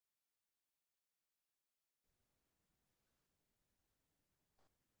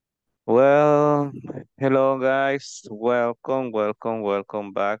Well, hello guys. Welcome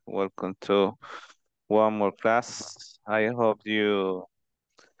back. Welcome to one more class. I hope you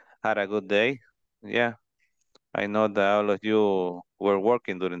had a good day. Yeah, I know that all of you were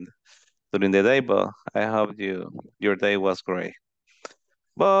working during the day, but I hope your day was great.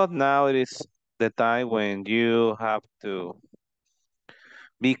 But now it is the time when you have to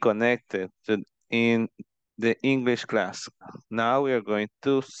be connected in the English class. Now we are going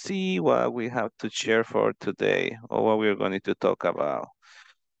to see what we have to share for today or what we are going to talk about.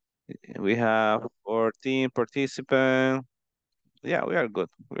 We have 14 participants. Yeah, we are good.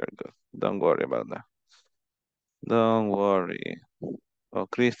 We are good. Don't worry about that. Don't worry. Oh,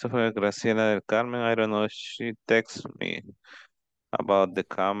 Christopher, Graciela del Carmen, I don't know if she texts me about the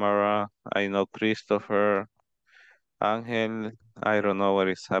camera. I know Christopher. Angel, I don't know what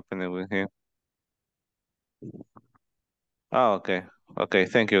is happening with him. Oh, okay. Okay,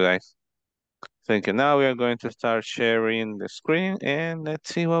 thank you guys. Thank you. Now we are going to start sharing the screen and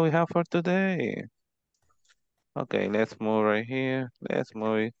let's see what we have for today. Okay, let's move right here. Let's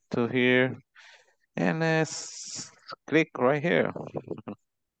move it to here and let's click right here.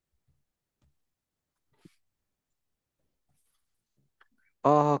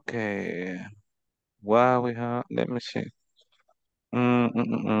 Okay, what we have, let me see. Mm, mm,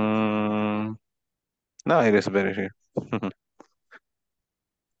 mm, mm. No, it is better here.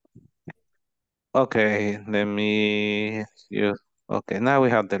 Okay, let me use, okay, now we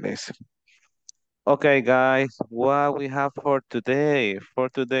have the lesson. Okay, guys, what we have for today? For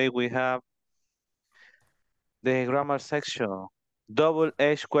today, we have the grammar section. Double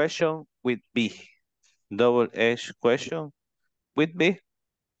H question with B. Double H question with B.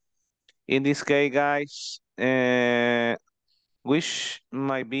 In this case, guys, which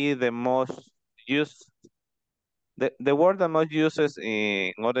might be the most used, the word that most uses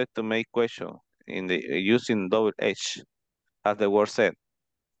in order to make question in the using double H, as the word said.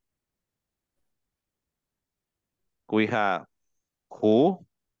 We have who,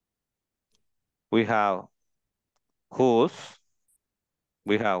 we have whose,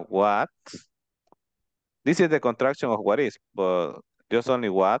 we have what. This is the contraction of what is, but just only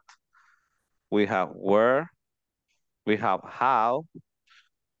what. We have where, we have how,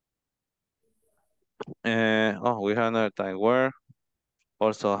 oh, we have another time where,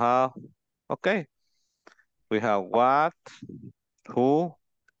 also how. Okay, we have what, who.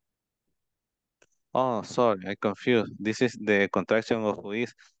 Oh, sorry, I confused. This is the contraction of who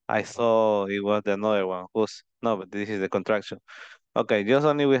is. I saw it was the another one, who's. No, but this is the contraction. Okay, just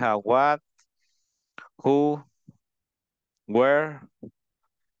only we have what, who, where,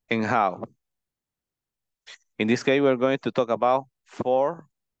 and how. In this case, we're going to talk about four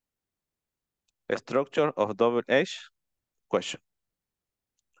structure of double H question.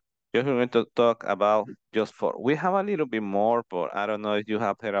 Just we're going to talk about just four. We have a little bit more, but I don't know if you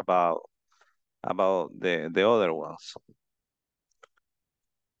have heard about the other ones.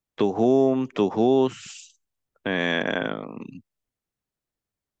 To whom, to whose, and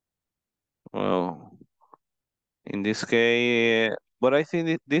well, in this case, but I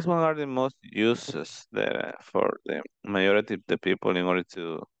think these one are the most uses that for the majority of the people in order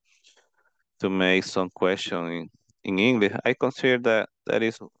to make some question in English. I consider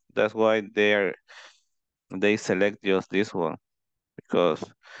that's why they select just this one because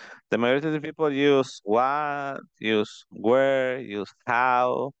the majority of the people use what, use where, use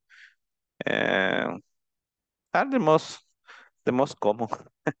how, and are the most common.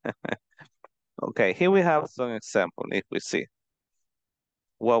 Okay, here we have some example. If we see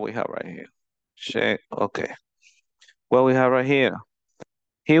what we have right here. Check. Okay, what we have right here.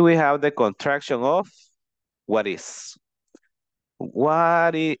 Here we have the contraction of what is.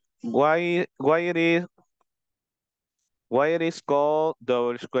 Why it is called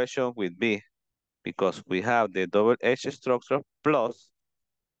double question with B? Because we have the double H structure plus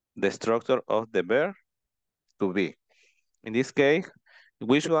the structure of the verb to be. In this case,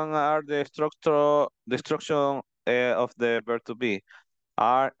 which one are the structure of the verb to be?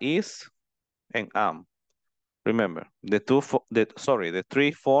 Are, is, and am. Remember, the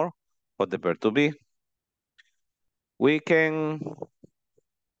three, four of the verb to be. We can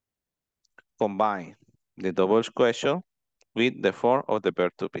combine the double question with the form of the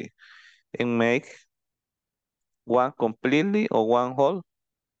verb to be and make one completely or one whole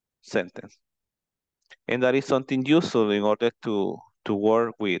sentence. And that is something useful in order to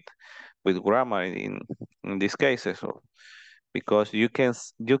work with grammar in these cases. So, because you can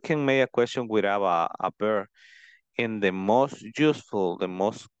make a question without a verb. And the most useful, the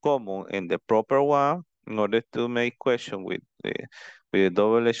most common, and the proper one in order to make question with the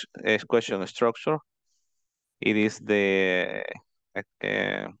double question structure, it is the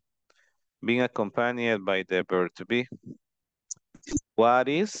being accompanied by the verb to be. What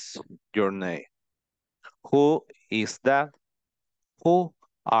is your name? Who is that? Who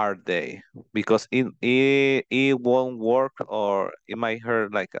are they? Because it won't work, or it might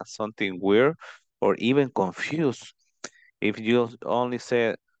hurt like something weird or even confused if you only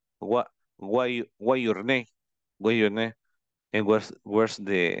say what what your name, what your name, and where's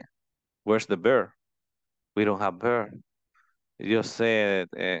the verb? We don't have verb. You just said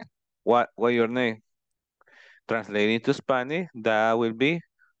what your name. Translating to Spanish, that will be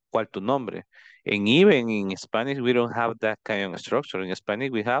 ¿cuál tu nombre? And even in Spanish, we don't have that kind of structure. In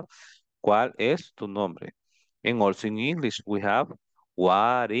Spanish, we have ¿cuál es tu nombre? And also in English, we have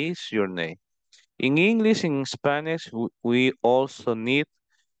what is your name? In English, in Spanish, we also need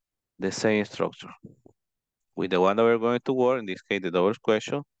the same structure. With the one that we're going to work, in this case, the double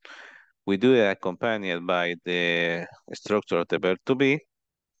question, we do it accompanied by the structure of the verb to be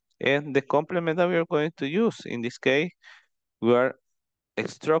and the complement that we are going to use. In this case, we are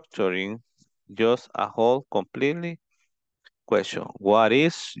structuring just a whole completely question. What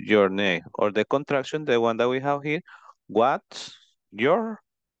is your name? Or the contraction, the one that we have here, what's your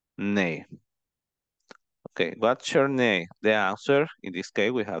name? Okay, what's your name? The answer, in this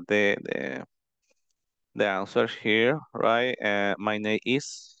case, we have the answer here, right? My name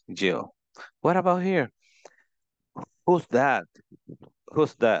is Jill. What about here? Who's that?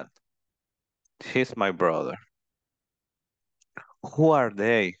 Who's that? He's my brother. Who are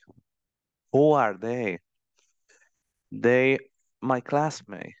they? Who are they? They my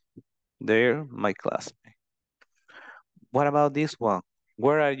classmate. They're my classmate. What about this one?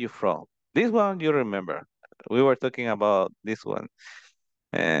 Where are you from? This one you remember. We were talking about this one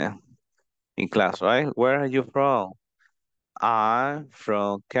uh, in class, right? Where are you from? I'm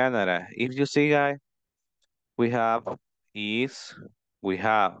from Canada. If you see, guys, we have is, we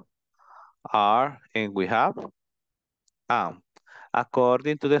have are, and we have am.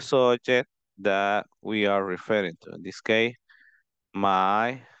 According to the subject that we are referring to. In this case,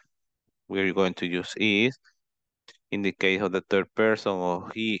 my, we're going to use is. In the case of the third person or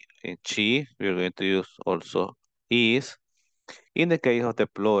he and she, we're going to use also is. In the case of the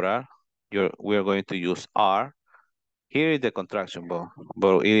plural, we're going to use are. Here is the contraction,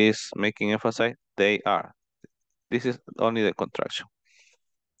 but it is making emphasize they are. This is only the contraction.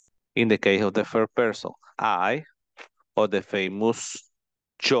 In the case of the third person, I, or the famous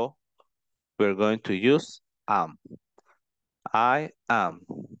yo, we're going to use am. I am,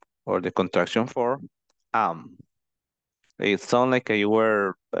 or the contraction form, am. It sounds like you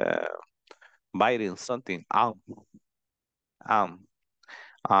were biting something. Am.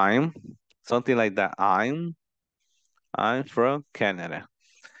 I'm something like that. I'm from Canada.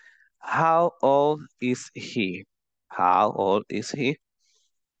 How old is he? How old is he?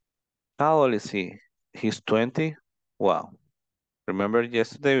 How old is he? He's 20. Wow. Remember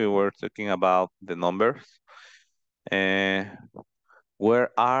yesterday we were talking about the numbers? And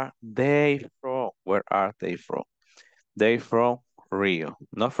where are they from? Where are they from? They from Rio,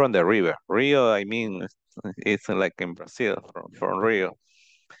 not from the river. Rio, I mean, it's like in Brazil, from Rio.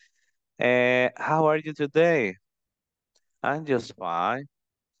 How are you today? I'm just fine.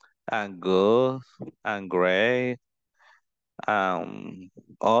 I'm good. I'm great.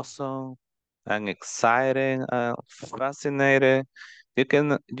 Awesome. I'm excited. I'm fascinated. You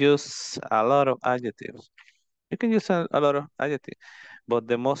can use a lot of adjectives. You can use a lot of adjectives. But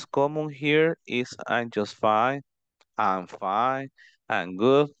the most common here is I'm just fine. I'm fine. I'm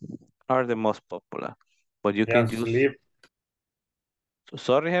good are the most popular. But you I can am use, sleep.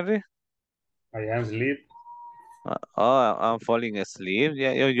 sorry, Henry? I am sleep. Oh, I'm falling asleep.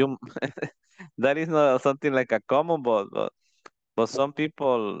 Yeah, you that is not something like a common, but some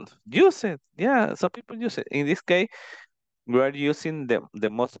people use it. Yeah, some people use it. In this case, we are using the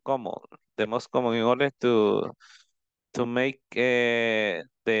most common in order to make the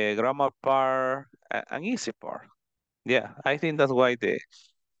grammar part an easy part. Yeah, I think that's why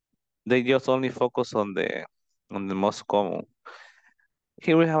they just only focus on the most common.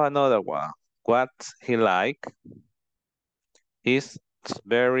 Here we have another one. What's he like? He's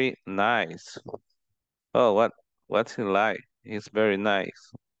very nice. Oh, what's he like? He's very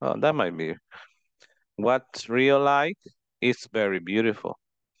nice. Oh, that might be. What's real like? It's very beautiful.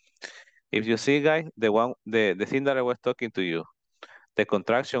 If you see, guys, the thing that I was talking to you, the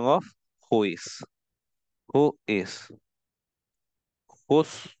contraction of who who is,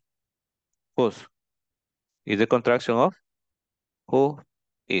 whose, whose is the contraction of who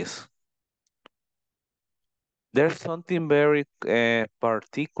is. There's something very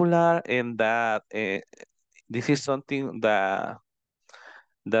particular in that this is something that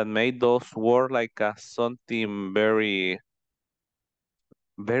made those words like something very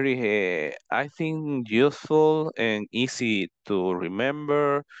I think useful and easy to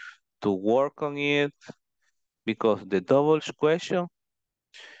remember, to work on it, because the double question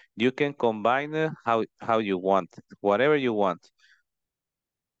you can combine it how you want, whatever you want.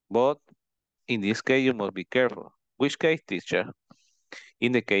 But in this case, you must be careful. Which case, teacher?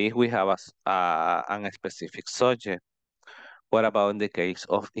 In the case we have a specific subject. What about in the case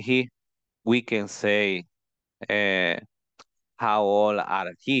of he? We can say, uh, how old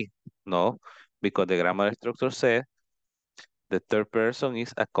are he? No, because the grammar structure says the third person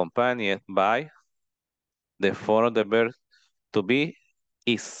is accompanied by the form of the verb to be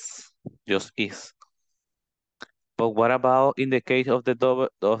is, just is. But what about in the case of the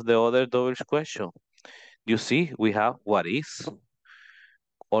other double question? You see, we have what is.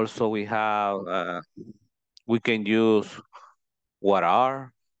 Also, we can use what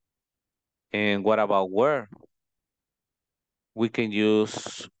are, and what about where? We can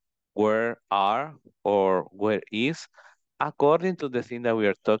use where are or where is according to the thing that we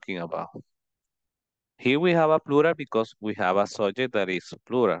are talking about. Here we have a plural because we have a subject that is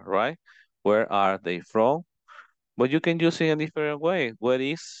plural, right? Where are they from? But you can use it in a different way. Where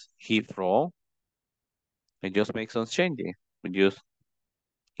is he from? And just make some changes. We use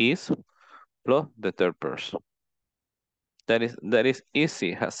is plus the third person. That is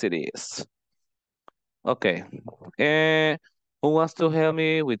easy as it is. Okay. And who wants to help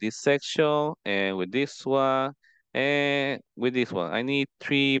me with this section and with this one and with this one? I need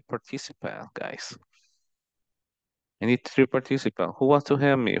 3 participants, guys. I need 3 participants. Who wants to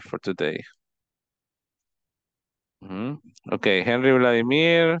help me for today? Mhm. Okay, Henry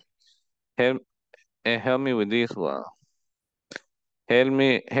Vladimir, help help me with this one. Help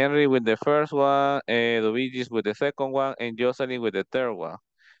me, Henry with the first one, Luigi's with the second one, and Jocelyn with the third one.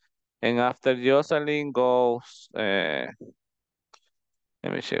 And after Jocelyn goes, let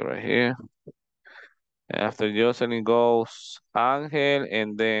me check right here. After Jocelyn goes Angel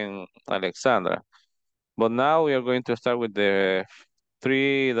and then Alexandra. But now we are going to start with the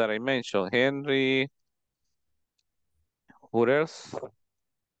 3 that I mentioned. Henry, who else?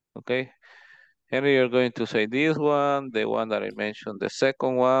 Okay. Henry, you're going to say this one, the one that I mentioned, the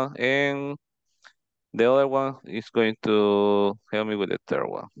second one, and the other one is going to help me with the third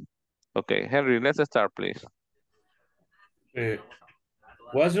one. Okay, Henry, let's start, please. Uh,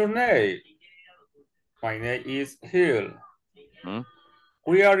 what's your name? My name is Hill. Hmm?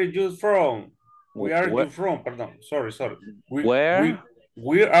 Where are you from? Where are Where? you from? Pardon. Sorry. We, we, Where?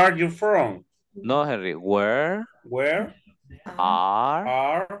 where are you from? No, Henry. Where Where are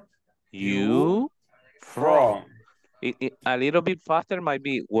are you you from? from? A little bit faster might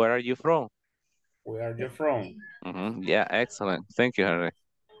be, where are you from? Where are you from? Yeah, excellent. Thank you, Henry.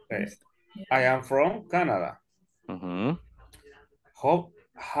 Okay. I am from Canada. hmm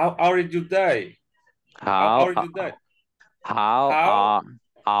How are you today? How How are you today? how How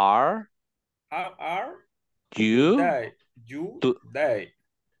are how are you you today? You to, day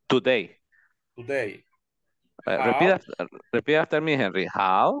today? today. Repeat How after me, Henry.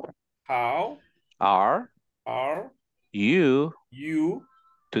 how Are are you you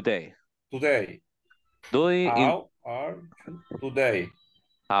today? today? Doing in How are you today?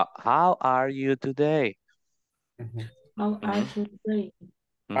 how are you today? Mhm. How are hmm you today?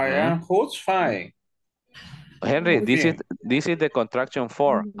 I hmm am who's fine. Henry, Muy bien. this is the contraction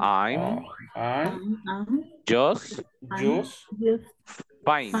for Oh, I'm I'm just just just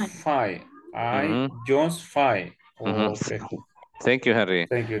fine. fine. fine. I hmm just fine. hmm Okay. Thank you, Henry.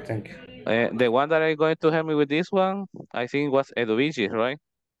 Thank you. The one that I'm going to help me with this one, I think was Eduvigi, right?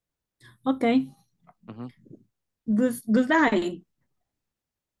 Okay. hmm Good day.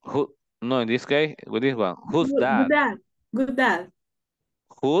 Who? No, in this case, with this one, who's Good that? dad. Good dad.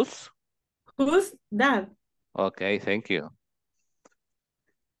 Who's? Who's that? Okay, thank you.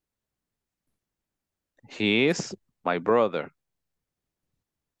 He is my brother.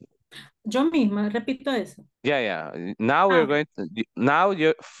 Yo misma repito eso. Yeah. Now Ah, we're going to, now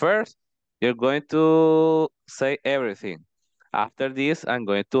you're going to say everything. After this, I'm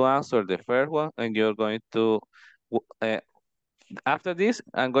going to answer the first one, and you're going to, after this,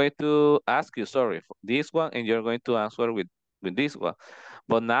 I'm going to ask you, sorry, for this one, and you're going to answer with this one.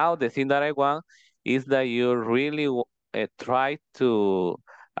 But now the thing that I want is that you really try to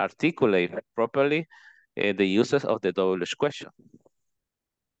articulate properly the uses of the double question.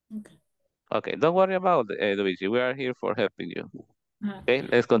 okay. Okay, don't worry about it, Luigi. We are here for helping you. Ah, Okay,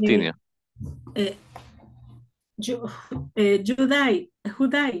 let's eh, continue. eh, you die. Who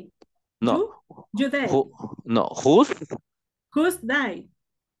died? No. You dead. Who? No. Who's Who's died?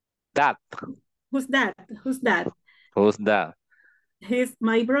 that? Who's that? Who's that? Who's that? He's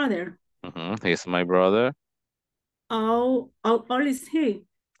my brother. He's my brother. How old is he?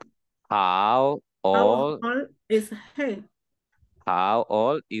 How How old? old is he? How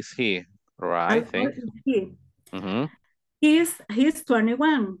old is he? How Right. old Thank you. is he? Mm-hmm. He's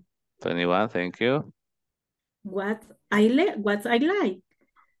 21. 21. Thank you. What I like.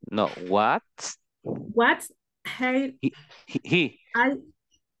 No. What? What he He. I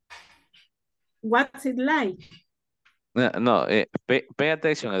what's it like? No. No pay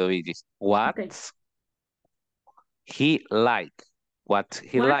attention, Luigi. What Okay. he like? What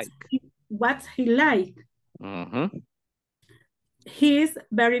he like? What's he like? Mm-hmm. He's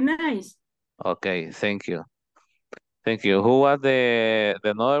very nice. Okay. Thank you. Thank you. Who was the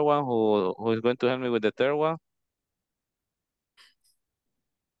another one who is going to help me with the third one?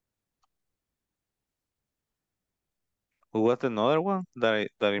 Who was the another one that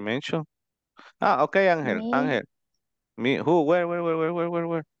I mentioned? Ah, okay, Angel. Me, Angel. Me. Who? Where?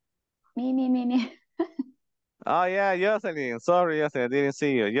 me. Oh yeah, Jocelyn. Sorry, Jocelyn, I didn't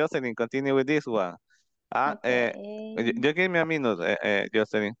see you. Jocelyn, continue with this one. Okay. You give me a minute,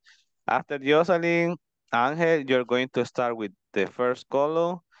 Jocelyn. After Jocelyn, Angel, you're going to start with the first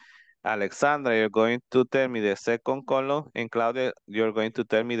column. Alexandra, you're going to tell me the second column, and Claudia, you're going to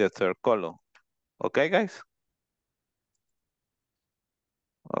tell me the third column. Okay, guys?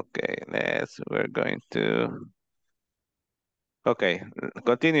 Okay, we're going to, okay,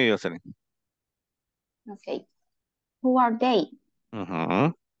 continue, Jocelyn. Okay. Who are they?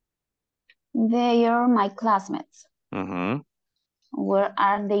 Mm-hmm, They are my classmates. mm-hmm, Where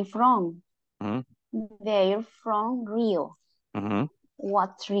are they from? mm-hmm, They're from Rio. mm-hmm.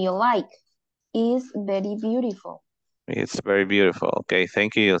 What's Rio like? It's very beautiful. It's very beautiful. Okay,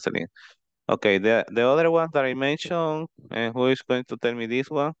 thank you, Jocelyn. Okay, the other one that I mentioned, and who is going to tell me this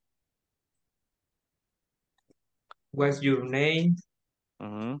one? What's your name?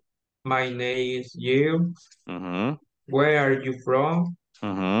 Mm-hmm, My name is you. mm-hmm, Where are you from?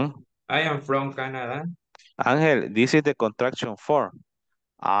 mm-hmm. I am from Canada. Angel, this is the contraction form.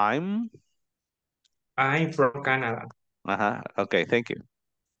 I'm, I'm from Canada. okay, thank you.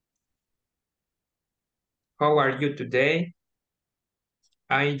 How are you today?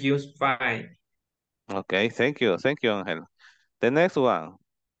 I'm just fine. Okay, thank you, Angel. The next one,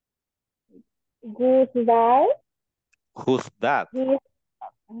 Who's that? who's that?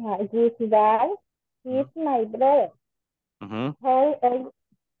 Who's that? He's my brother. Mm-hmm,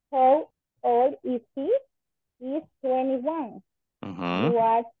 How old is he? He's 21. mm-hmm.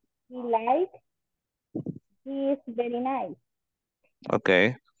 What he like? He is very nice.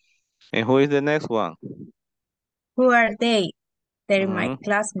 Okay, and who is the next one? Who are they? They're my Mm-hmm.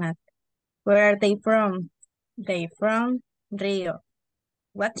 classmates. Where are they from? They from Rio.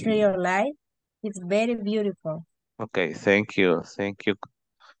 What's Rio like? It's very beautiful. Okay, thank you,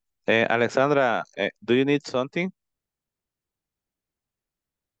 Alexandra, do you need something?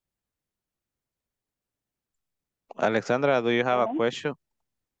 Alexandra, do you have a Okay. question?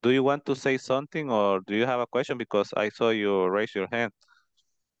 Do you want to say something or do you have a question? Because I saw you raise your hand.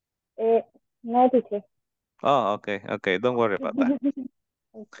 No, teacher. Oh, okay. Don't worry about that.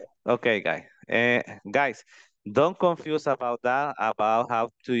 Okay. Okay, guys, don't confuse about that, about how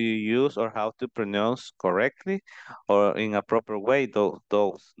to use or how to pronounce correctly or in a proper way those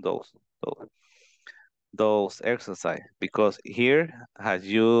exercise. Because here, as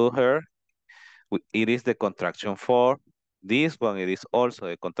you heard, it is the contraction for. This one, it is also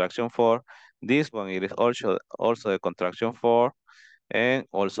the contraction for. This one, it is also the contraction for, and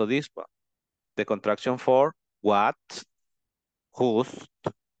also this one. The contraction for what, whose,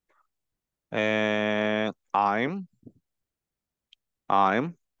 and I'm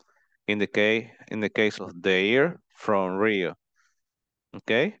in the case of their from Rio.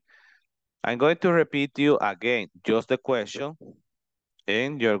 Okay, I'm going to repeat you again just the question,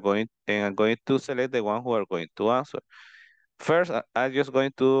 and I'm going to select the one who are going to answer. First, I'm just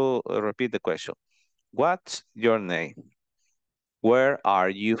going to repeat the question. What's your name? Where are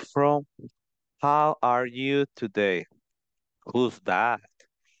you from? How are you today? Who's that?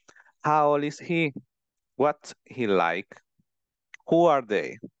 How old is he? What's he like? Who are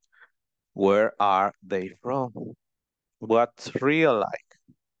they? Where are they from? What's real like?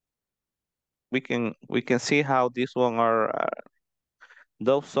 We can see how these one are.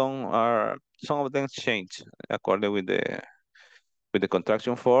 Those some of them change according with the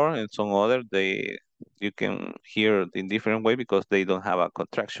contraction form, and some other you can hear in different way because they don't have a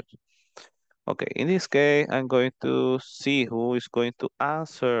contraction. Okay, in this case, I'm going to see who is going to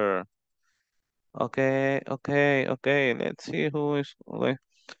answer. Okay, okay. Let's see who is going.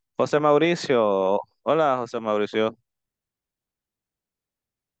 José Mauricio. Hola, José Mauricio.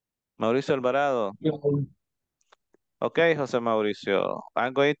 Mauricio Alvarado. Okay, José Mauricio.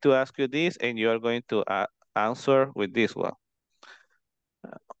 I'm going to ask you this, and you are going to answer with this one.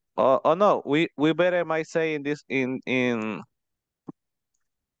 Oh no, we better might say in this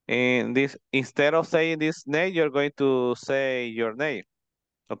in this, instead of saying this name, you're going to say your name.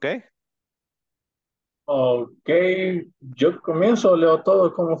 Okay? Ok, yo comienzo, leo todo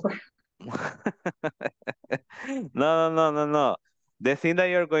como fue. No. The thing that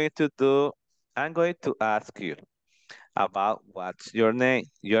you're going to do, I'm going to ask you about what's your name.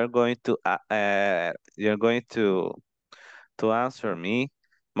 You're going to answer me.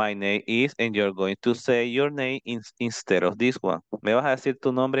 My name is, and you're going to say your name instead of this one. Me vas a decir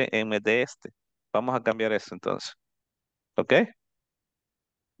tu nombre en vez de este. Vamos a cambiar eso entonces. Okay?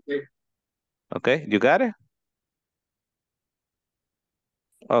 Sí. Okay, you got it?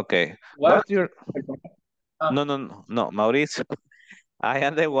 Okay. What? What's your... No, Mauricio. I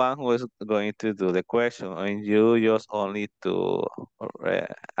am the one who is going to do the question, and you just only to uh,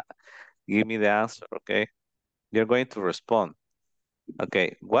 give me the answer, okay? You're going to respond.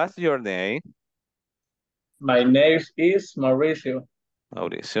 Okay, what's your name? My name is Mauricio.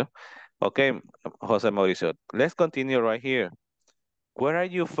 Mauricio. Okay, Jose Mauricio. Let's continue right here. Where are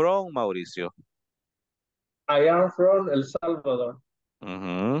you from, Mauricio? I am from El Salvador.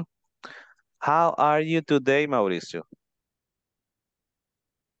 Mm-hmm. How are you today, Mauricio?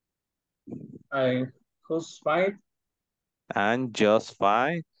 I'm just fine. I'm just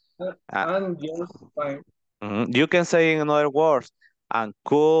fine. I'm just fine. You can say in other words, I'm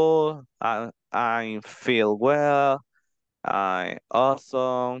cool, I feel well, I'm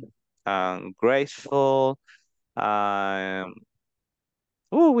awesome, I'm grateful, I'm...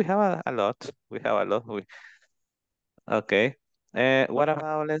 we have a lot. We have a lot. Okay. What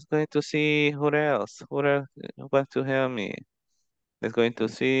about, let's going to see who else? Who else wants to help me? Let's going to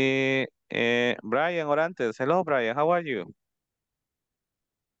see Brian Orantes. Hello, Brian. How are you?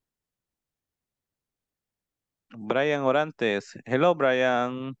 Brian Orantes. Hello,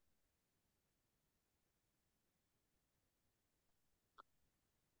 Brian.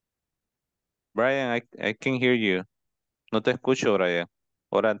 Brian, I can hear you. No te escucho, Brian.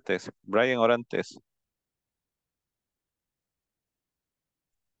 Orantes. Brian Orantes.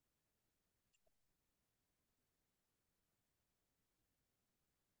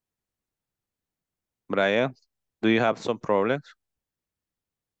 Brian, do you have some problems?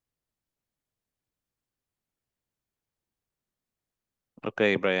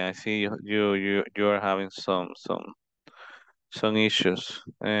 Okay, Brian, I see you are having some issues.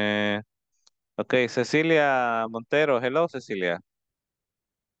 Okay, Cecilia Montero. Hello, Cecilia.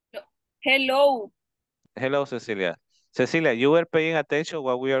 Hello. Hello, Cecilia. Cecilia, you were paying attention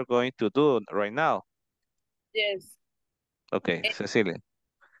what we are going to do right now. Yes. Okay, Cecilia.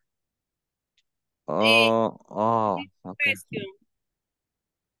 Eh, Okay. Question.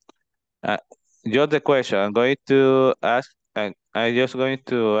 Just the question. I'm going to ask. I'm just going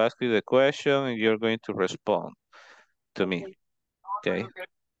to ask you the question, and you're going to respond to me. Okay.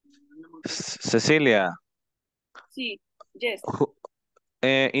 Cecilia. Sí. Yes.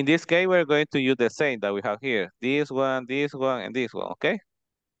 In this case, we're going to use the same that we have here. This one, and this one. Okay.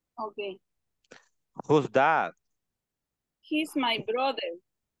 Okay. Who's that? He's my brother.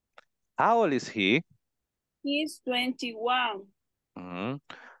 How old is he? He's 21.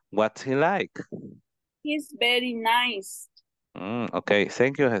 What's he like? He's very nice. Okay.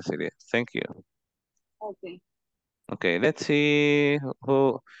 Thank you, Cecilia. Thank you. Okay. Okay, let's see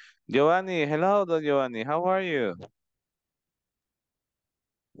who. Giovanni, hello, Giovanni. How are you?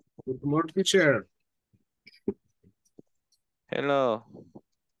 Good morning, teacher. Hello.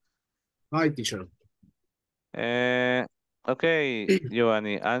 Hi, teacher. Okay,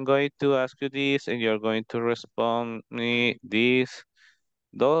 Giovanni, I'm going to ask you this, and you're going to respond me this.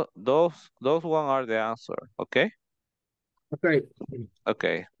 Those one are the answer. Okay.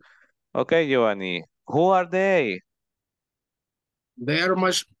 Okay. Okay, Giovanni. Who are they? They are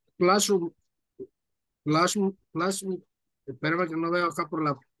my classroom. Espérame que no veo acá por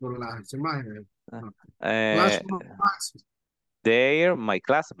las imágenes. Classroom classes. They're my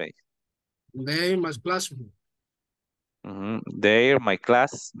classmates. They my classroom. They're my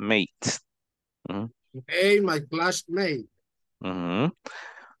classmates. They my classmate.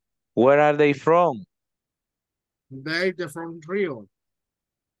 Where are they from? They're from Rio.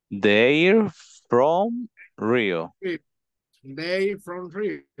 They're from Rio. They from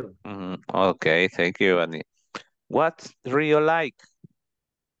Rio. Okay, thank you, Annie. What's Rio like?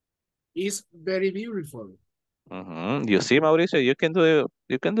 It's very beautiful. You see, Mauricio, you can do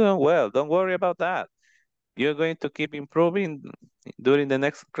it well. Don't worry about that. You're going to keep improving during the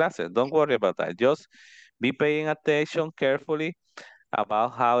next classes. Don't worry about that. Just be paying attention carefully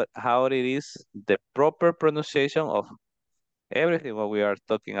about how it is the proper pronunciation of everything what we are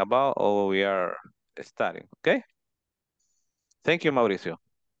talking about or we are studying. Okay? Thank you, Mauricio.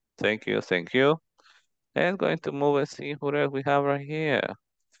 Thank you, thank you. And going to move and see who else we have right here.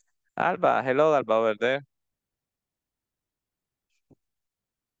 Alba, hello, Alba, over there.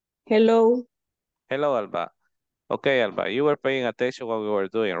 Hello. Hello, Alba. Okay, Alba, you were paying attention what we were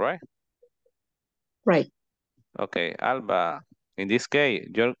doing, right? Right. Okay, Alba, in this case,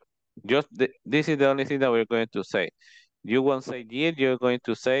 this is the only thing that we're going to say. You won't say Jill, you're going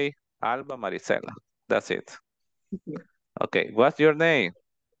to say Alba Marisela. That's it. Okay, what's your name?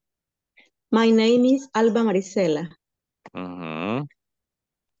 My name is Alba Marisela.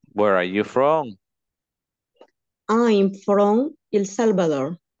 Where are you from? I'm from El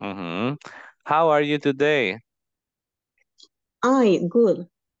Salvador. How are you today? I'm good.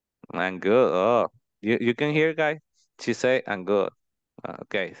 I'm good. Oh, you can hear, guys? She say, I'm good.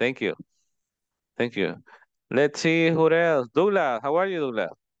 Okay, thank you. Thank you. Let's see who else. Douglas, how are you,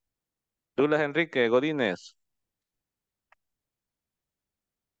 Douglas? Douglas Enrique Godínez.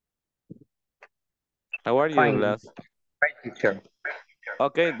 How are you, Fine. Douglas? Fine, teacher.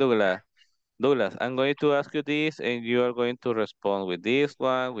 Okay, Douglas. Douglas, I'm going to ask you this, and you are going to respond with this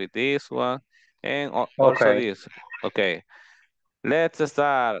one, and also Okay. this. Okay. Let's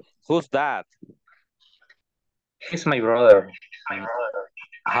start. Who's that? He's my brother.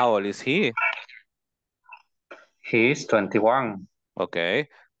 How old is he? He's 21. Okay.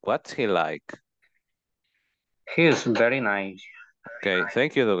 What's he like? He's very nice. Okay.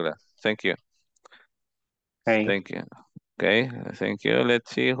 Thank you, Douglas. Thank you. Hey. Thank you. Okay. Thank you.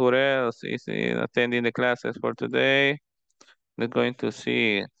 Let's see who else is attending the classes for today. We're going to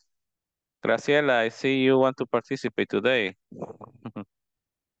see. Graciela, I see you want to participate today.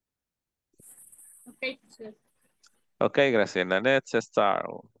 Okay, teacher. Okay, Graciela, let's start.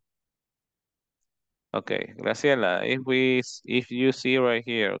 Okay, Graciela, if you see right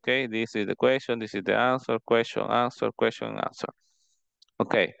here, okay, this is the question, this is the answer, question, answer, question, answer.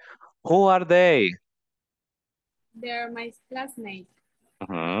 Okay, who are they? They are my classmates.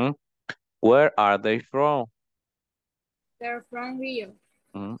 Where are they from? They're from Rio.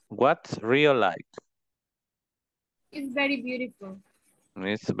 What's Rio like? It's very beautiful.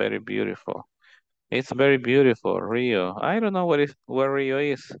 It's very beautiful. It's very beautiful, Rio. I don't know where Rio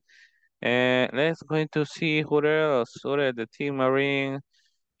is. And let's going to see who else. Who else? The team Marine.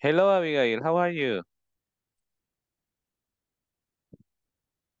 Hello, Abigail. How are you?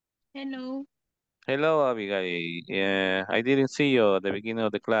 Hello. Hello, Abigail. Yeah, I didn't see you at the beginning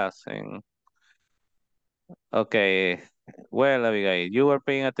of the class. And okay, well, Abigail, you were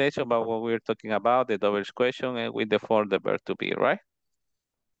paying attention about what we were talking about, the double question and with the form the verb to be, right?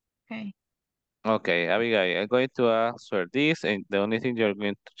 Okay. Okay, Abigail, I'm going to answer this, and the only thing you're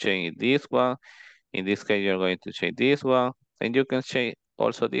going to change is this one. In this case, you're going to change this one, and you can change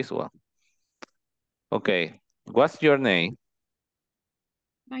also this one. Okay, what's your name?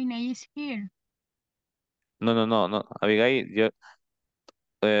 My name is here. No. Abigail,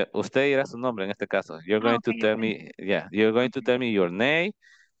 usted dirá su nombre en este caso. You're going to tell me, yeah, you're going to tell me your name.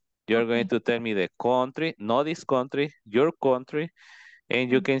 You're going to tell me the country, not this country, your country. And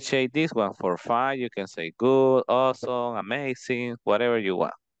you can change this one for fine. You can say good, awesome, amazing, whatever you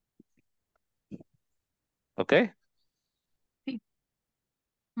want. Okay?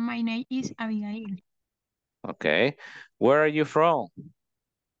 My name is Abigail. Okay. Where are you from?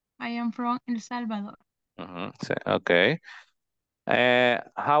 I am from El Salvador. Okay.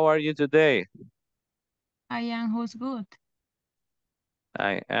 How are you today? I am who's good.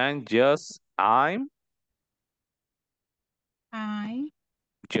 I'm I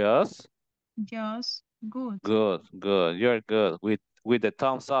just good. Good. You're good. With the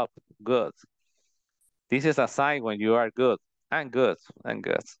thumbs up. Good. This is a sign when you are good. I'm good. I'm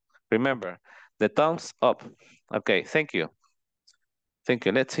good. Remember, the thumbs up. Okay, thank you. Thank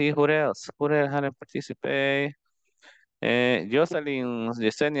you. Let's see who else. Who else had to participate? Jocelyn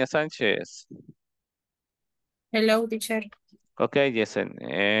Yesenia Sanchez. Hello, teacher. Okay,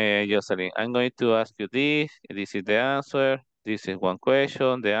 Jocelyn, I'm going to ask you this. This is the answer. This is one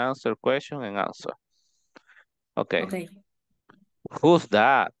question, the answer, question, and answer. Okay. Okay. Who's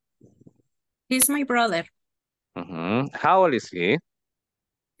that? He's my brother. How old is he?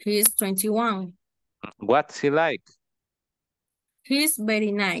 He's 21. What's he like? He's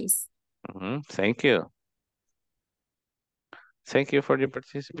very nice. Thank you. Thank you for your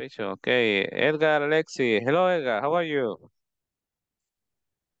participation. Okay, Edgar, Alexi. Hello, Edgar. How are you?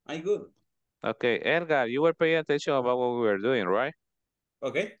 I'm good. Okay, Edgar, you were paying attention about what we were doing, right?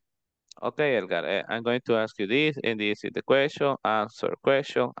 Okay. Okay, Edgar, I'm going to ask you this, and this is the question, answer,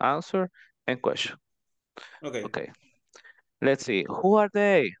 and question. Okay. Okay. Let's see. Who are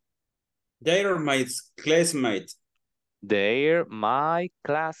they? They are my classmates. They're my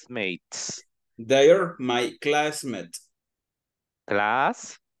classmates. They are my classmates.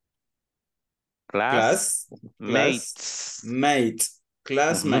 Class? Class. Mates. Mates.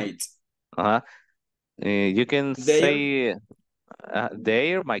 Classmates. You can say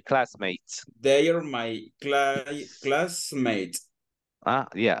they're my classmates. They are my classmates.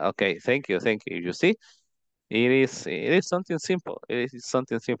 Yeah, okay. Thank you. You see? It is something simple. It is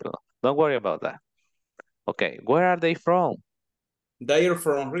something simple. Don't worry about that. Okay, where are they from? They are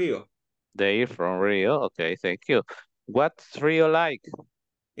from Rio. They're from Rio. Okay, thank you. What's Rio like?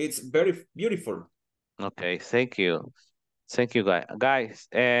 It's very beautiful. Okay, thank you. Thank you, guys. Guys,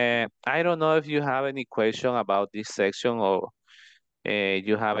 I don't know if you have any question about this section or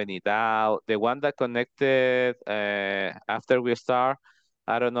you have any doubt. The one that connected after we start,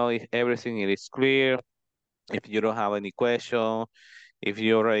 I don't know if everything is clear. If you don't have any question, if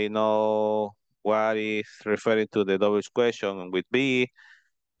you already know what is referring to the double question with B,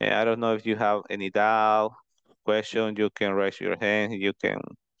 I don't know if you have any doubt, question, you can raise your hand. You can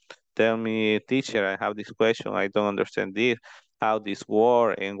tell me, teacher, I have this question. I don't understand this, how this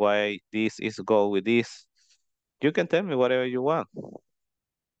work and why this is go with this. You can tell me whatever you want.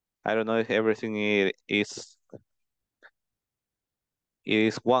 I don't know if everything is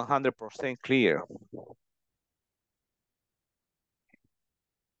 100% clear.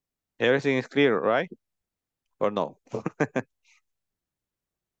 Everything is clear, right? Or no?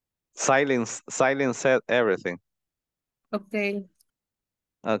 Silence said everything. Okay.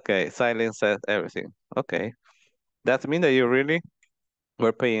 Okay, silence said everything. Okay. That means that you really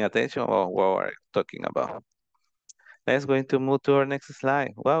were paying attention or what we're talking about. Let's go to move to our next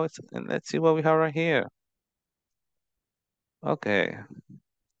slide. Well, let's see what we have right here. Okay.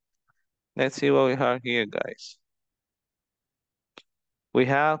 Let's see what we have here, guys. We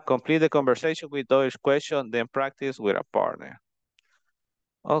have complete the conversation with those questions, then practice with a partner.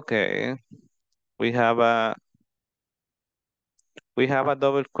 Okay. We have a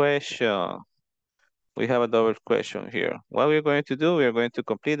double question. We have a double question here. What we're going to do, we're going to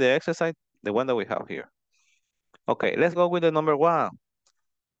complete the exercise, the one that we have here. Okay, let's go with the number one.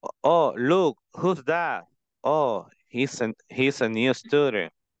 Oh, look, who's that? Oh, he's a new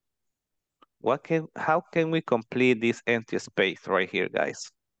student. How can we complete this empty space right here, guys?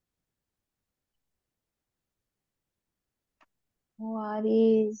 What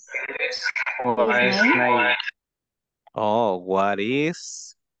is What is name? name? Oh, what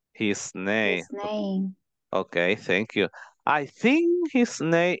is his name? His name. Okay, thank you. I think his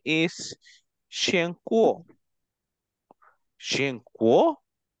name is Xianguo. Xianguo?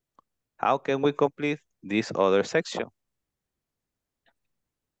 How can we complete this other section?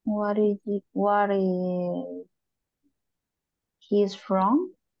 What is he's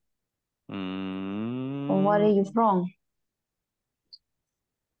from? Or what are you from?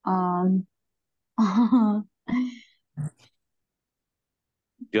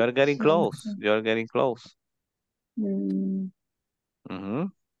 You are getting close. You are getting close.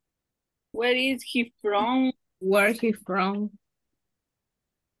 Where is he from? Where he from?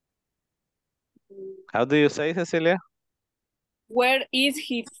 How do you say, Cecilia? Where is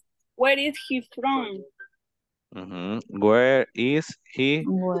he from? Where is he?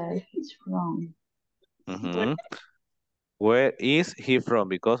 Where he's from? Where is he from?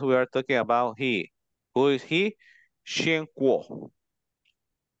 Because we are talking about he. Who is he? Xianguo.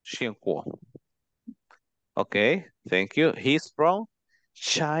 Xianguo. Okay, thank you. He's from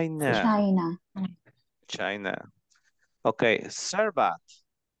China. China. Okay, Servat.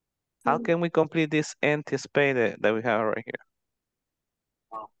 How can we complete this empty space that we have right here?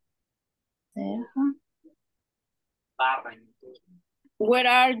 Where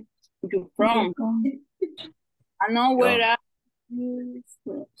are you from? I know where are you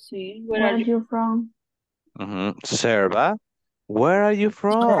from? See, where are you from? Servat. Where are you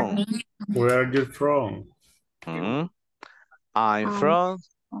from? Where are you from? I'm from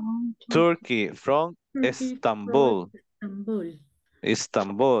Turkey, from Istanbul.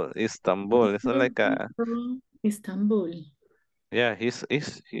 Istanbul. It's like a From Istanbul. yeah. He's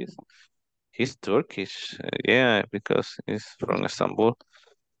Turkish. Yeah, because he's from Istanbul.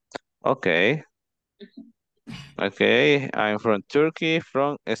 Okay. Okay, I'm from Turkey,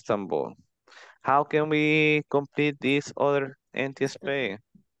 from Istanbul. How can we complete this other empty space?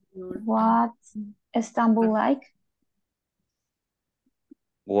 What's Istanbul like?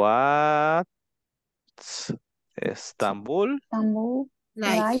 What's Istanbul? Istanbul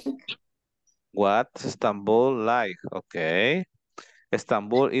like? What's Istanbul like? Okay.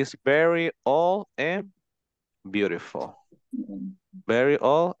 Istanbul is very old and beautiful. Very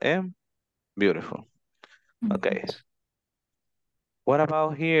old and beautiful. Okay. What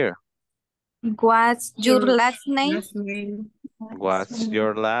about here? What's your last name? What's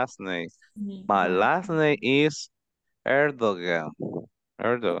your last name? My last name is Erdogan.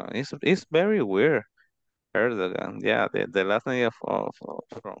 Erdogan. It's very weird. Erdogan. Yeah, the last name from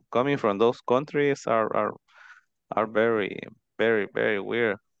coming from those countries are very, very, very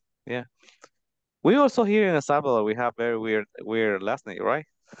weird. Yeah. We also here in El Salvador we have very weird last name, right?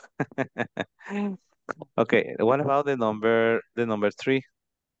 Okay, what about the number 3?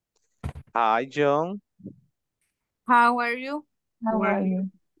 Hi John. How are you? How are you?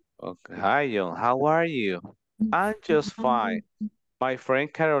 Okay, hi John. How are you? I'm just fine. My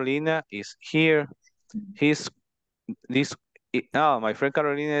friend Carolina is here. He's this my friend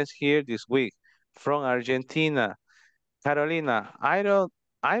Carolina is here this week from Argentina. Carolina, I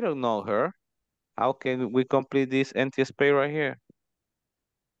don't know her. How can we complete this empty space right here?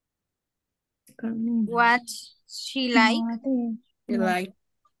 What she like? You like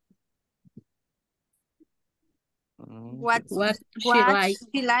Mm, what she What like?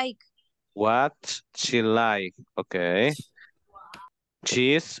 she like? What she like? Okay.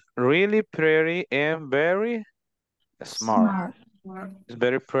 She's really pretty and very smart. She's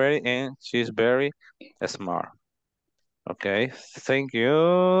very pretty and she's very smart. Okay, thank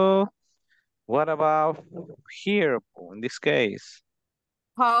you. What about here in this case?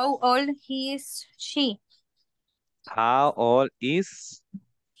 How old is she? How old is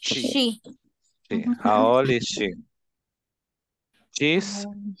she? She. How old is she? She's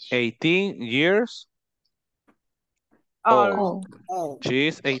 18 years old.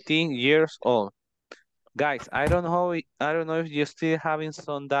 She's 18 years old. Guys, I don't know if you're still having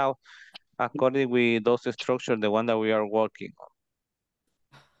some doubt according with those structures, the one that we are working on.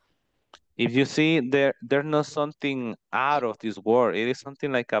 If you see there's not something out of this world. It is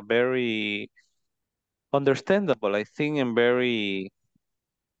something like a very understandable, I think, and very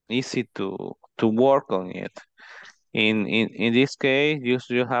easy to work on it. In this case,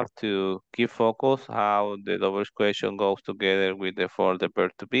 you have to keep focus how the double question goes together with the for the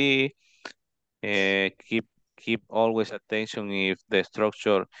verb to be. Keep always attention if the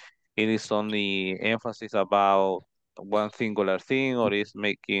structure it is only emphasis about one singular thing or is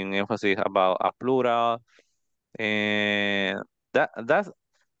making emphasis about a plural, and that's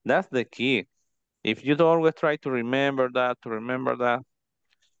the key. If you don't always try to remember that,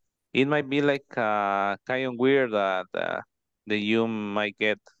 it might be like kind of weird that you might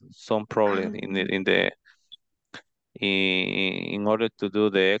get some problem in order to do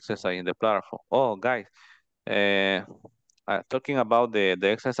the exercise in the platform. Oh, guys, uh, talking about the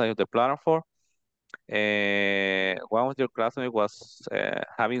exercise of the platform, one of your classmates was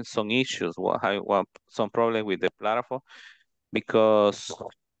having some issues, some problem with the platform because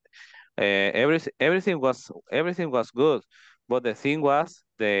everything was good, but the thing was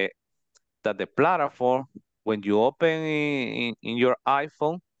that the platform, when you open in your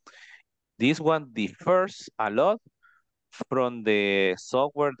iPhone, this one differs a lot from the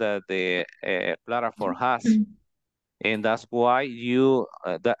software that the platform has. And that's why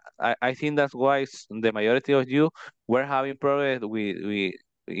I think that's why the majority of you were having problems with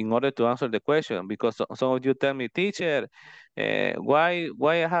in order to answer the question, because some of you tell me, teacher, why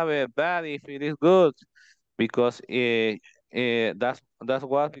I have a bad if it is good? Because that's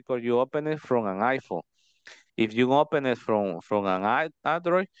why, because you open it from an iPhone. If you open it from an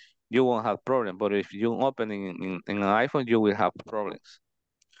Android, you won't have problem. But if you open in an iPhone, you will have problems.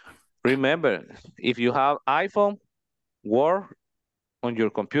 Remember, if you have iPhone, work on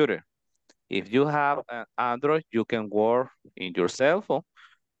your computer. If you have an Android, you can work in your cell phone.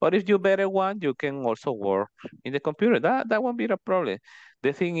 But if you better one, you can also work in the computer. That won't be the problem.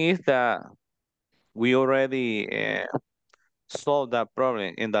 The thing is that we already solved that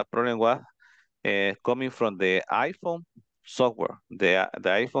problem, and that problem was coming from the iPhone software. The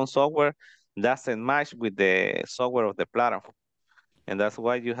iPhone software doesn't match with the software of the platform, and that's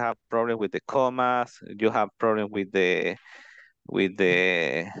why you have problem with the commas. You have problem with the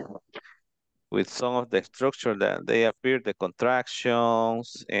with some of the structure that they appear, the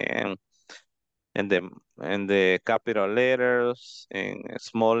contractions and the capital letters and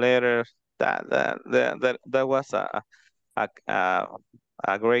small letters. That was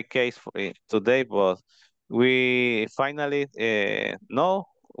a great case for today, but we finally know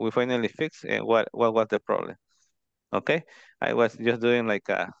we finally fixed what was the problem. Okay, I was just doing like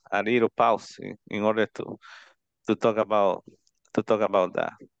a little pause in order to talk about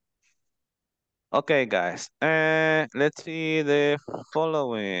that. Okay, guys, let's see the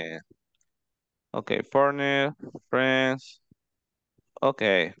following. Okay, partner, friends.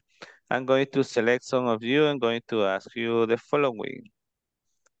 Okay, I'm going to select some of you. I'm going to ask you the following.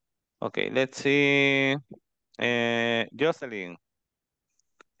 Okay, let's see. Jocelyn.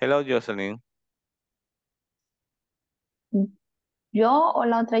 Hello, Jocelyn. ¿Yo o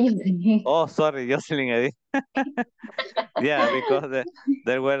la otra Jocelyn? Oh, sorry, Jocelyn Edith. Yeah, because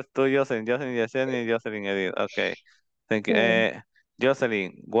there were two Jocelyn, Jocelyn, Jocelyn Edith. Okay, thank you.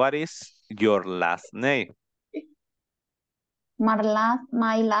 Jocelyn, what is your last name? My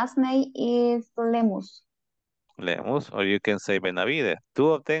last name is Lemus. Lemus, or you can say Benavides.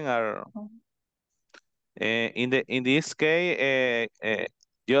 Two of them are in this case,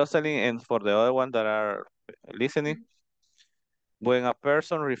 Jocelyn, and for the other one that are listening, when a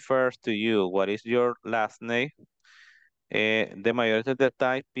person refers to you, what is your last name? The majority of the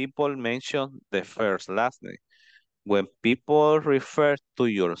time, people mention the first last name. When people refer to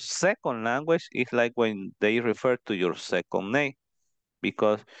your second language, it's like when they refer to your second name,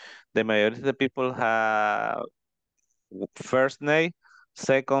 because the majority of the people have first name,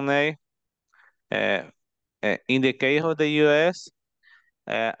 second name. In the case of the US,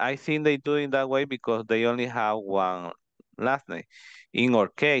 I think they do it that way because they only have one last name. In our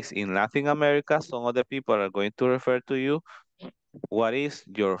case, in Latin America, some of the people are going to refer to you what is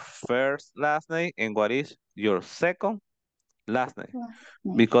your first last name and what is your second last name.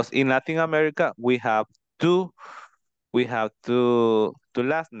 Because in Latin America, we have two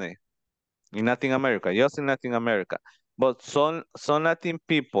last names in Latin America, just in Latin America. But some Latin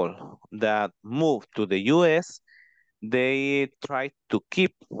people that move to the US, they try to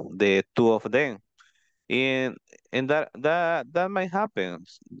keep the two of them. And that might happen.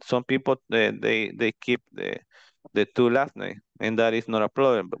 Some people they keep the two last name, and that is not a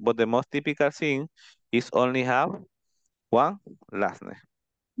problem. But the most typical thing is only have one last name.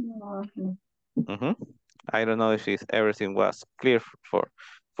 I don't know if everything was clear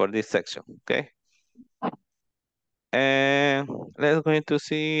for this section. Okay. And let's going to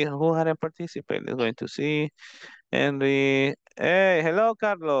see who hadn't participated. Let's going to see Henry. Hey, hello,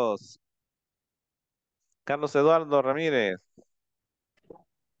 Carlos. Carlos Eduardo Ramírez.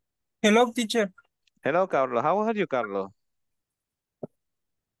 Hello, teacher. Hello, Carlos. How are you, Carlos?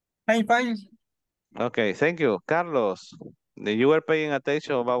 I'm fine. Okay, thank you. Carlos, you were paying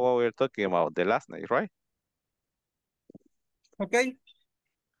attention about what we were talking about, the last name, right? Okay.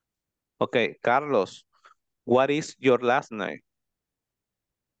 Okay, Carlos, what is your last name?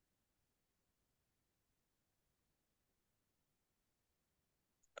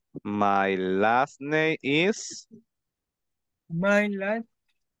 My last name is? My last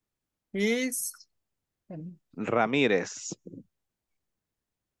is Ramírez.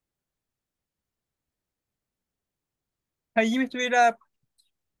 Allí me estuviera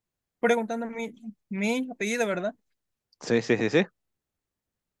preguntando mi apellido, ¿verdad? Sí, sí, sí, sí.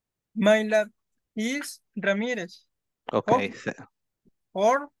 My last is Ramírez. Okay.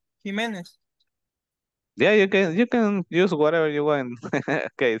 Or Jiménez. Yeah, you can use whatever you want.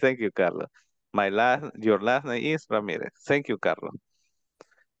 Okay, thank you, Carlos. Your last name is Ramirez. Thank you, Carlos.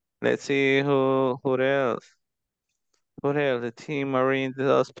 Let's see who else. Who else? The team, Marine,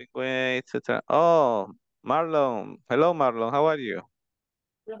 the Speedway, etc. Oh, Marlon. Hello, Marlon. How are you?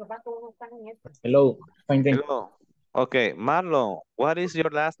 Hello, fine, thank you. Hello. Okay, Marlon, what is your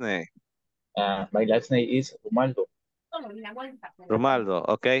last name? My last name is Romaldo. Romaldo.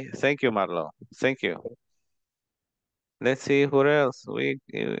 Okay, thank you, Marlon. Thank you. Let's see who else we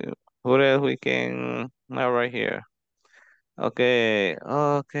can have right here. Okay,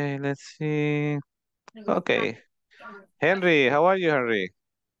 okay, let's see. Okay. Henry, how are you, Henry?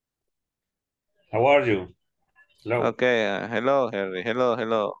 How are you? Hello. Okay, hello, Henry. Hello,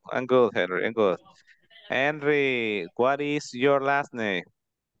 hello. I'm good, Henry. I'm good. Henry, what is your last name?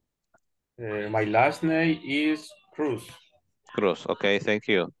 My last name is Cruz. Cruz. Okay, thank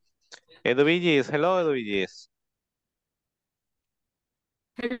you. Eduvigis, hello, Eduvigis.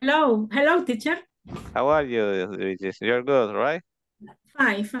 Hello, hello, teacher. How are you, Eduvigis? You're good, right?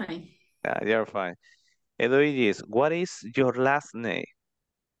 Fine, fine. Yeah, you're fine. Eduvigis, what is your last name?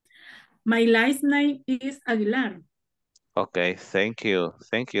 My last name is Aguilar. Okay, thank you.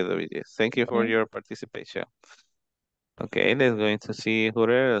 Thank you, Eduvigis. Thank you for your participation. Okay, let's going to see who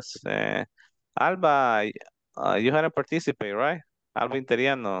else. Alba, you hadn't participated, right? Alba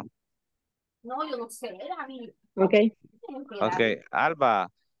Interiano. Okay. Okay, Alba,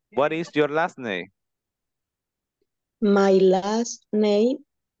 what is your last name? My last name,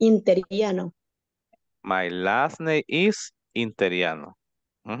 Interiano. My last name is Interiano.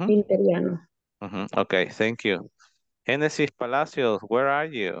 Interiano. Okay, thank you. Genesis Palacios, where are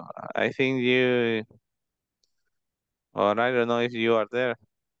you? I think you, or I don't know if you are there.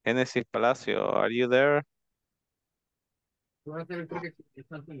 Genesis Palacio, are you there?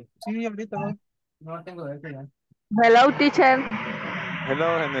 Sí, ahorita voy. Hello, teacher.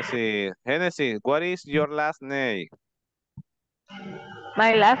 Hello, Genesis. Genesis, what is your last name?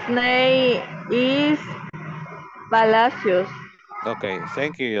 My last name is Palacios. Okay,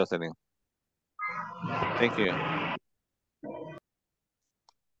 thank you, Jocelyn. Thank you.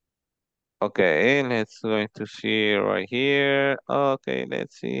 Okay, let's going to see right here. Okay,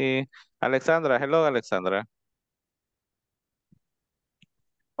 let's see. Alexandra, hello, Alexandra.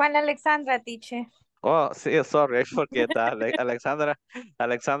 Juan Alexandra, teacher. Oh, sí, sorry, I forget that. Alexandra,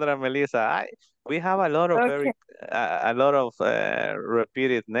 Alexandra, Melissa. We have a lot of Okay. a lot of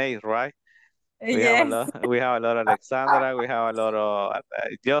repeated names, right? We have a Yes. lot. We have a lot of Alexandra. We have a lot of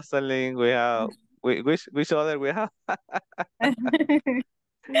Jocelyn. Which other we have?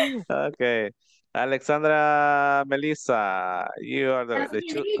 Okay, Alexandra, Melissa, you are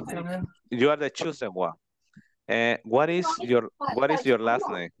you are the chosen one. What is your last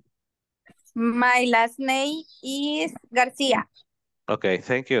name? My last name is Garcia. Okay,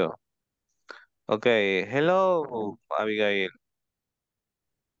 thank you. Okay, hello, Abigail.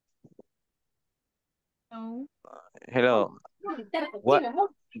 Hello.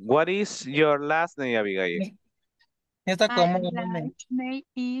 What is your last name, Abigail? My last name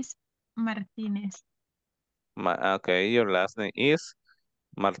is Martinez. Okay, your last name is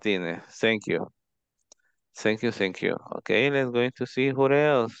Martinez. Thank you. Thank you, thank you. Okay, let's going to see who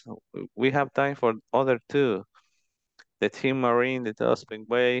else. We have time for other two. The Team Marine, the Husband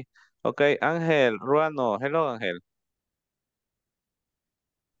Way. Okay, Angel, Ruano. Hello, Angel.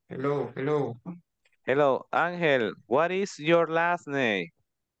 Hello, hello. Hello, Angel. What is your last name?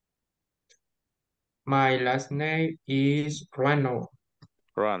 My last name is Ruano.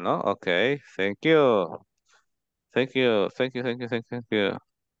 Ruano, okay. Thank you. Thank you, thank you, thank you, thank you.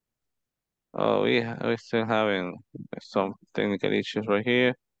 Oh, we still having some technical issues right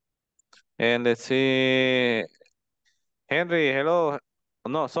here. And let's see. Henry, hello.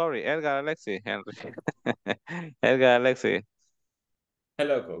 No, sorry, Edgar Alexi. Henry. Edgar Alexi.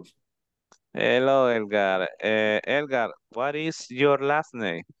 Hello, coach. Hello, Edgar. Edgar, what is your last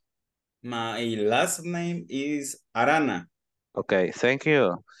name? My last name is Arana. Okay, thank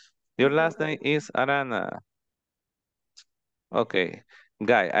you. Your last name is Arana. Okay,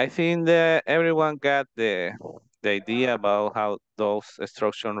 Guy, I think that everyone got the idea about how those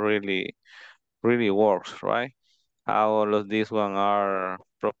instructions really works, right? How all of these one are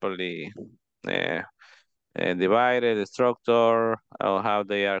properly uh, divided, structured, or how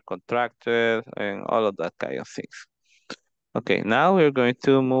they are contracted, and all of that kind of things. Okay, now we're going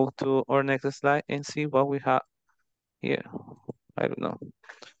to move to our next slide and see what we have here. I don't know.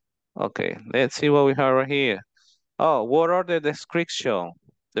 Okay, let's see what we have right here. Oh, what are the description?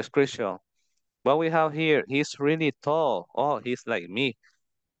 Description. What we have here, he's really tall. Oh, he's like me.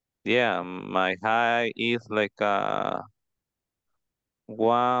 Yeah, my height is like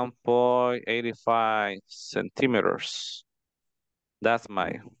 1.85 centimeters. That's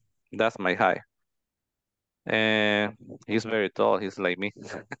my height. And he's very tall. He's like me.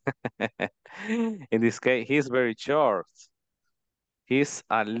 In this case, he's very short. He's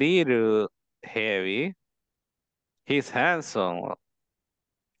a little heavy. He's handsome.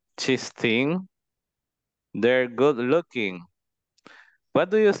 She's thin. They're good looking. What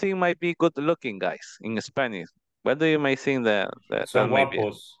do you think might be good looking, guys, in Spanish? What do you might think that Son might be?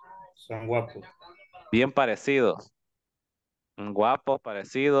 guapos. Son guapos. Bien parecidos. Guapos,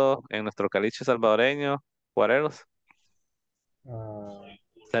 parecidos, en nuestro caliche salvadoreño. What else?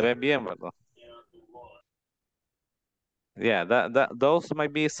 Se ven bien, ¿verdad? Yeah, those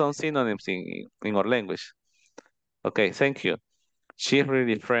might be some synonyms in our language. Okay, thank you. She's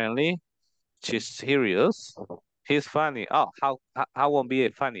really friendly. She's serious. He's funny. Oh, how won't be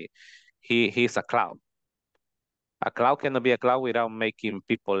funny? He's a clown. A clown cannot be a clown without making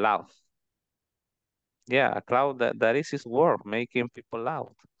people laugh. Yeah, a clown that is his work, making people laugh.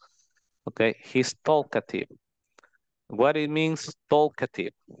 Okay, he's talkative. What it means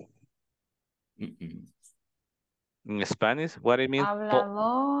talkative? In Spanish, what it means?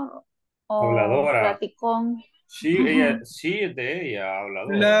 Hablador o Habladora. platicón. Sí, ella, sí es de ella,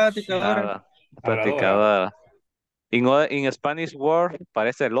 habladora. Sí. Platicadora. Habla, Habladora. practicadora. In Spanish word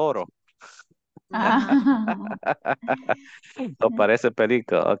parece loro. Ah, O parece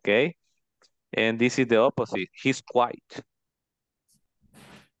perico, okay. And this is the opposite. He's quiet.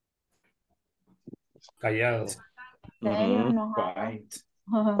 Callado. serio, Mhm. enojado. Quiet.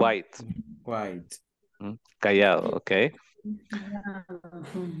 Quiet. Quiet. Callado, okay.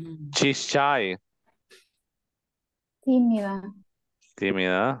 She's shy. Tímida.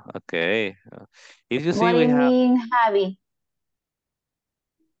 Tímida, okay. If you see What do we you have mean heavy?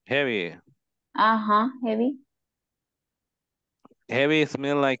 heavy. Heavy. Heavy is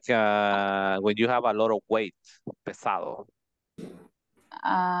mean like when you have a lot of weight. Pesado.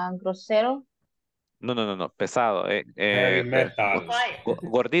 Grosero. No. Pesado. Heavy metal.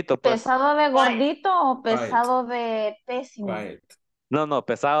 Gordito, pues. ¿Pesado de gordito o Quiet. pesado de pésimo? Quiet. No,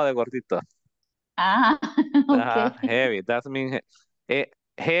 pesado de gordito. Okay. Heavy. That means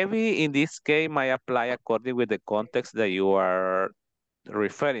heavy in this case might apply according with the context that you are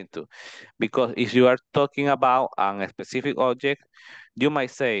referring to. Because if you are talking about a specific object, you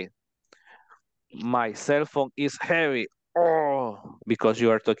might say, my cell phone is heavy. Oh, because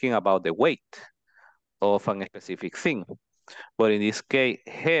you are talking about the weight of a specific thing. But in this case,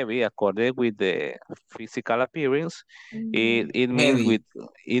 heavy, according with the physical appearance, it means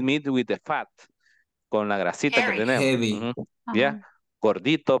with the fat, con la grasita que tenemos. Heavy. Yeah,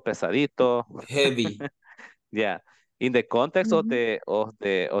 gordito, pesadito. Heavy. Yeah, in the context of the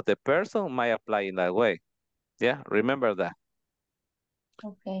person might apply in that way. Yeah, remember that.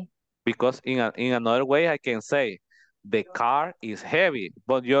 Okay. Because in another way, I can say the car is heavy,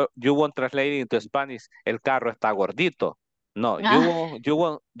 but you won't translate it into Spanish. El carro está gordito. No, you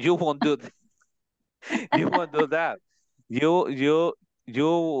won't do you won't do that. You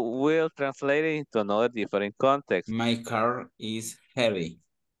will translate it into another different context. My car is heavy.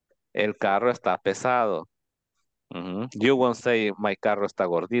 El carro está pesado. You won't say my carro está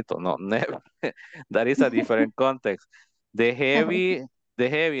gordito. No, never. That is a different context. The heavy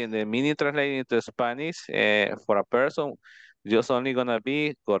and the meaning translated into Spanish for a person just only gonna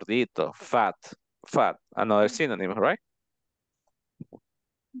be gordito, fat. Another synonym, right?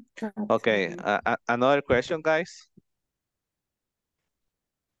 Okay. Another question, guys.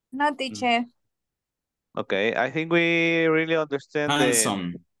 No, teacher. Okay, I think we really understand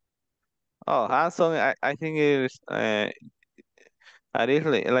Handsome. handsome. I think it is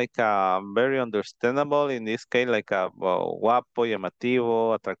like very understandable in this case, like guapo,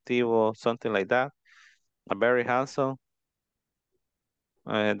 llamativo, atractivo, something like that. Very handsome.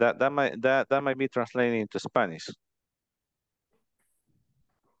 That might be translated into Spanish.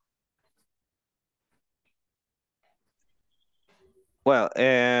 Well,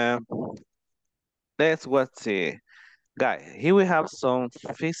 let's see. Guys, here we have some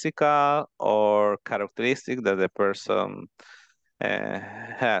physical or characteristic that the person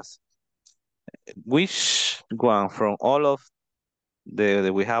has. Which one from all of the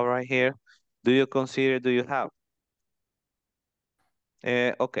that we have right here do you consider do you have?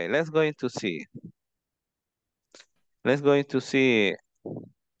 Okay, let's go into see. Let's go into see.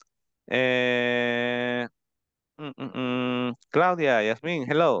 Claudia, Yasmin,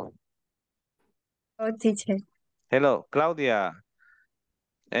 hello. Oh, teacher. Hello, Claudia.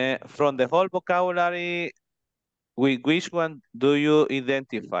 From the whole vocabulary, with which one do you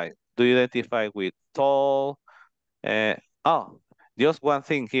identify? Do you identify with tall? Just one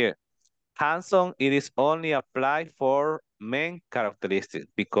thing here. Handsome, it is only applied for men characteristics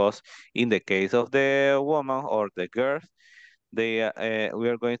because in the case of the woman or the girls, we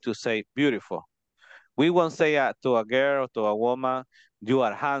are going to say beautiful. We won't say to a girl or to a woman, you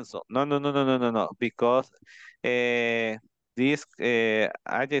are handsome. No, because this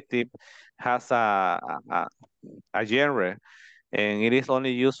adjective has a genre and it is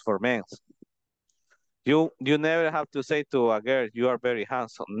only used for men. You never have to say to a girl, you are very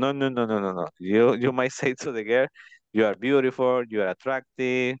handsome. No. You might say to the girl, you are beautiful, you are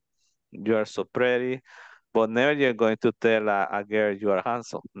attractive, you are so pretty, but never you're going to tell a girl you are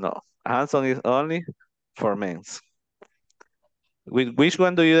handsome. No, handsome is only for men. With which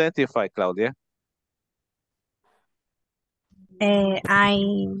one do you identify, Claudia?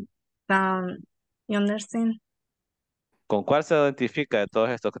 I don't you understand. ¿Con cuál se identifica de todos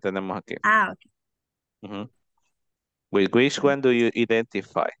estos que tenemos aquí? Okay. Ujú. With which one do you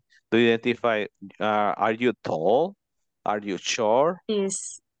identify? Do you identify, are you tall? Are you short?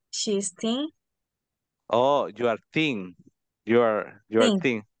 She's thin. Oh, you are thin. You are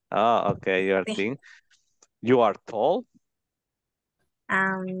thin. Oh, okay, you are thin. You are tall?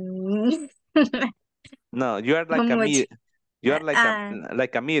 No, you are like How a much? you are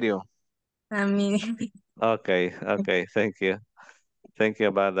like a medium. I mean, Okay, okay, thank you. Thank you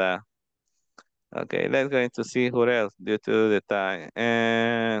about that. Okay, let's go to see who else due to the time.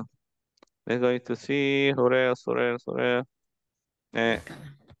 And let's go to see who else, who else, who else.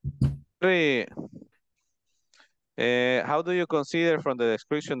 Three. How do you consider from the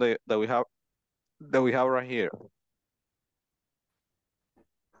description that we have right here?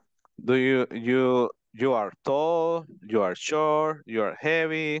 Do you are tall, you are short, you are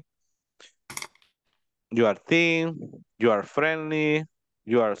heavy, you are thin, you are friendly,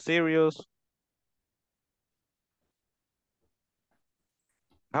 you are serious.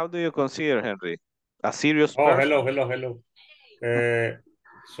 How do you consider Henry? A serious Oh, person? hello.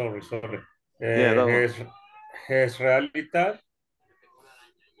 Sorry. Yeah, that His realidad.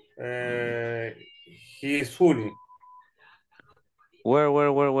 He is funny.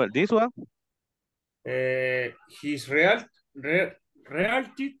 Where? This one? His reality.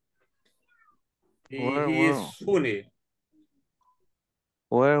 He is Where? funny.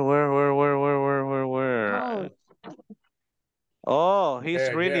 Where? Tall. Oh, he's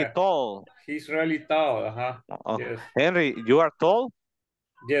really Yeah. tall. He's really tall. Oh, Yes. Henry, you are tall?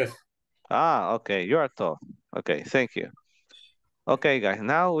 Yes. Ah, okay, you are tall. Okay, thank you. Okay, guys,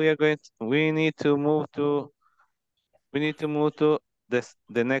 now we need to move to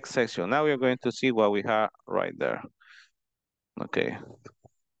the next section. Now we are going to see what we have right there. Okay.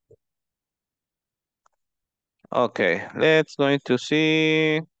 Okay, let's going to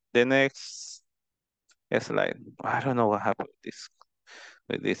see the next slide. I don't know what happened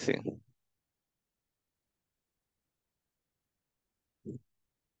with this thing.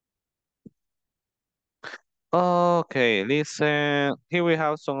 Okay, listen. Here we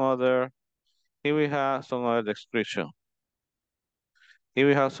have some other description. Here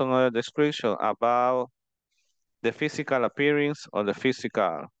we have some other description about the physical appearance or the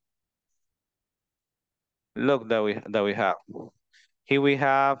physical look that we have. Here we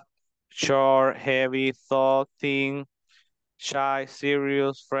have short, heavy, tall, thin, shy,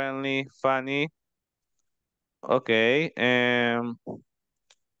 serious, friendly, funny. Okay,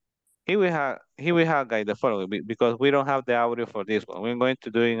 here we have guys the following because we don't have the audio for this one. We're going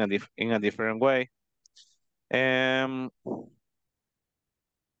to do it in a different way.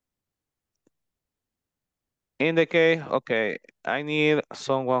 In the case, okay, I need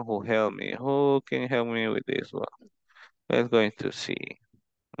someone who help me. Who can help me with this one? Let's going to see.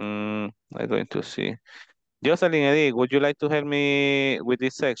 I'm going to see. Jocelyn Edith, would you like to help me with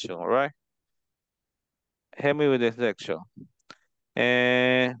this section, all right? Help me with this section.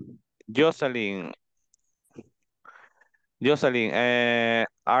 Jocelyn,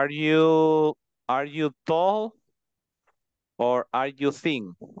 are you tall or are you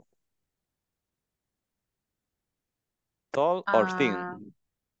thin? Tall or thin?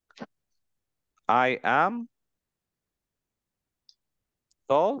 I am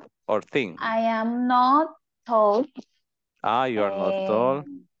tall or thin? I am not tall. Ah, you are not tall.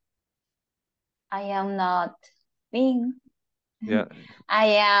 I am not thin. Yeah. I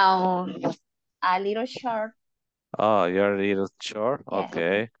am a little short. Oh, you're a little short. Yes.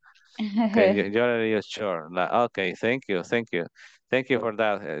 Okay. Okay, you're a little short. Okay, thank you. Thank you for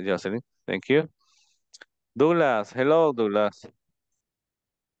that, Jocelyn. Thank you. Douglas, hello, Douglas.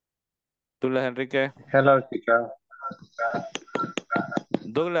 Douglas Enrique. Hello, teacher.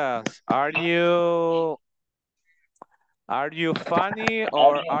 Douglas, are you funny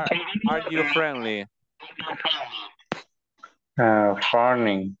or are you friendly?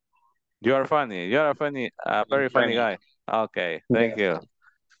 Farming. You are funny. You are a very funny guy. Okay, thank you.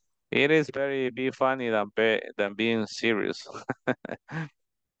 It is be funny than being serious.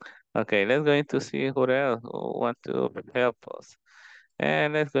 Okay, let's go into see who else want to help us.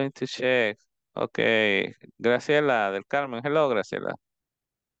 And let's go into check. Okay, Graciela del Carmen. Hello, Graciela.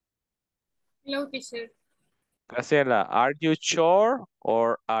 Hello, teacher. Graciela, are you short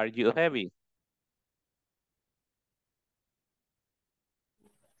or are you heavy?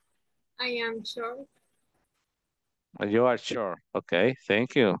 I am short. You are short. Okay,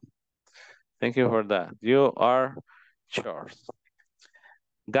 thank you. Thank you for that. You are short.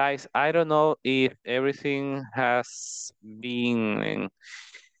 Guys, I don't know if everything has been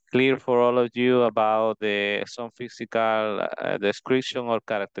clear for all of you about some physical description or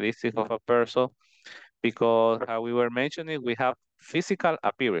characteristic of a person, because how we were mentioning, we have physical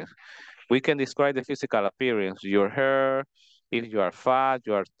appearance. We can describe the physical appearance, your hair, if you are fat,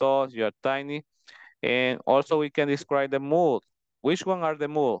 you are tall, you are tiny, and also we can describe the mood. Which one are the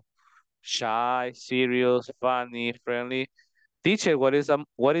mood? Shy, serious, funny, friendly. Teacher, what is a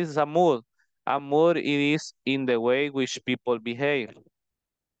mood? A mood it is in the way which people behave.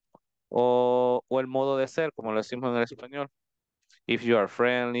 O el modo de ser, como lo decimos en el español. If you are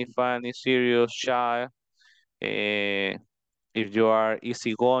friendly, funny, serious, shy, if you are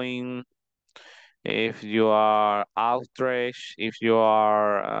easygoing, if you are outraged, if you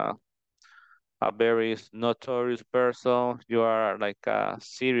are a very notorious person, you are like a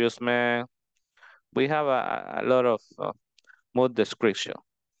serious man. We have a lot of mood description.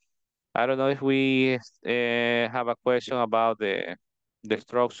 I don't know if we have a question about the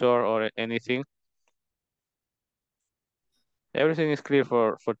structure or anything. Everything is clear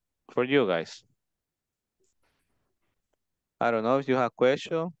for you guys. I don't know if you have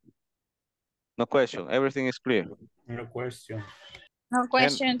question. No question. Everything is clear. No question. No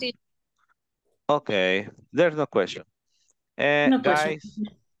question, teacher. Okay, there's no question. No question.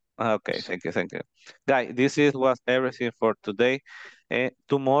 Guys, okay, thank you. Guys, this was everything for today.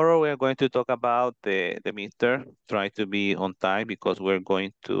 Tomorrow we're going to talk about the midterm. Try to be on time because we're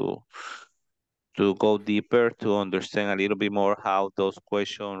going to go deeper to understand a little bit more how those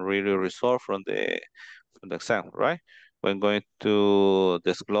questions really resolve from the exam, right? We're going to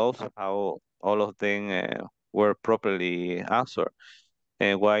disclose how all of them were properly answered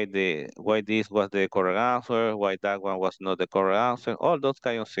and why this was the correct answer, why that one was not the correct answer, all those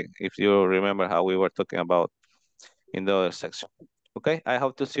kind of things. If you remember how we were talking about in the other section. Okay, I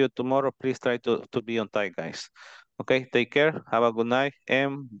hope to see you tomorrow. Please try to be on time, guys. Okay, take care. Have a good night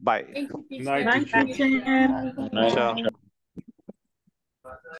and bye. Night, Bye, teacher. teacher. Nice. Ciao.